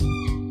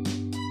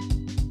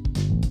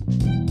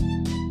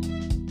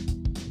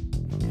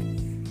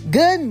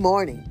Good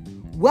morning.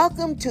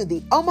 Welcome to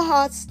the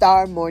Omaha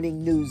Star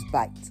Morning News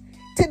Bytes.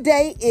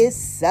 Today is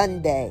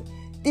Sunday,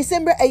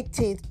 December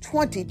 18th,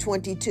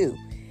 2022.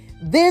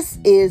 This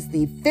is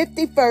the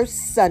 51st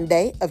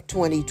Sunday of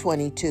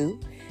 2022.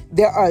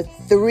 There are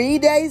 3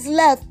 days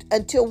left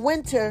until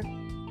winter,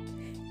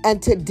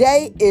 and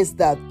today is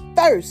the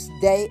first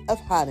day of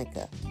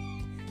Hanukkah.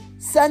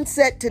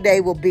 Sunset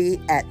today will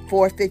be at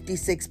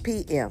 4:56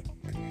 p.m.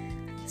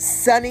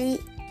 Sunny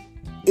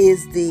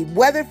is the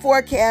weather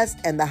forecast,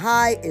 and the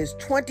high is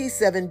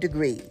 27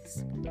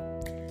 degrees.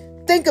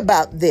 Think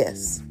about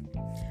this.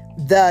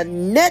 The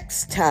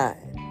next time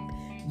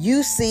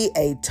you see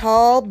a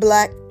tall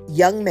black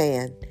young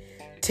man,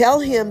 tell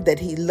him that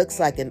he looks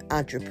like an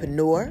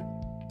entrepreneur,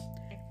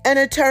 an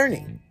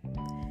attorney,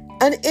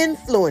 an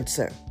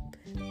influencer,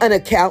 an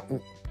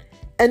accountant,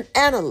 an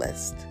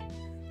analyst,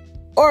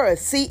 or a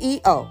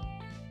CEO,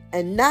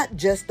 and not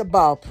just a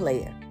ball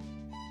player.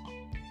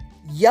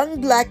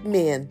 Young black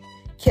men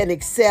can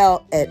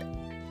excel at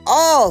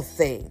all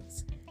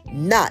things,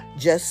 not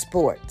just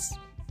sports.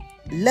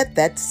 Let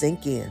that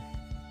sink in.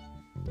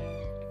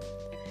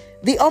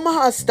 The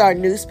Omaha Star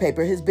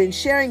newspaper has been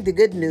sharing the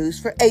good news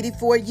for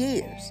 84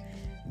 years.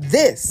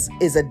 This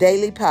is a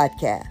daily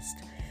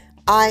podcast.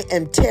 I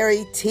am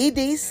Terry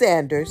T.D.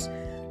 Sanders,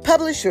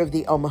 publisher of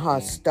the Omaha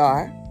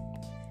Star.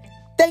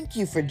 Thank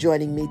you for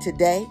joining me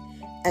today,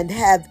 and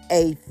have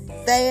a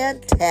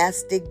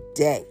fantastic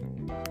day.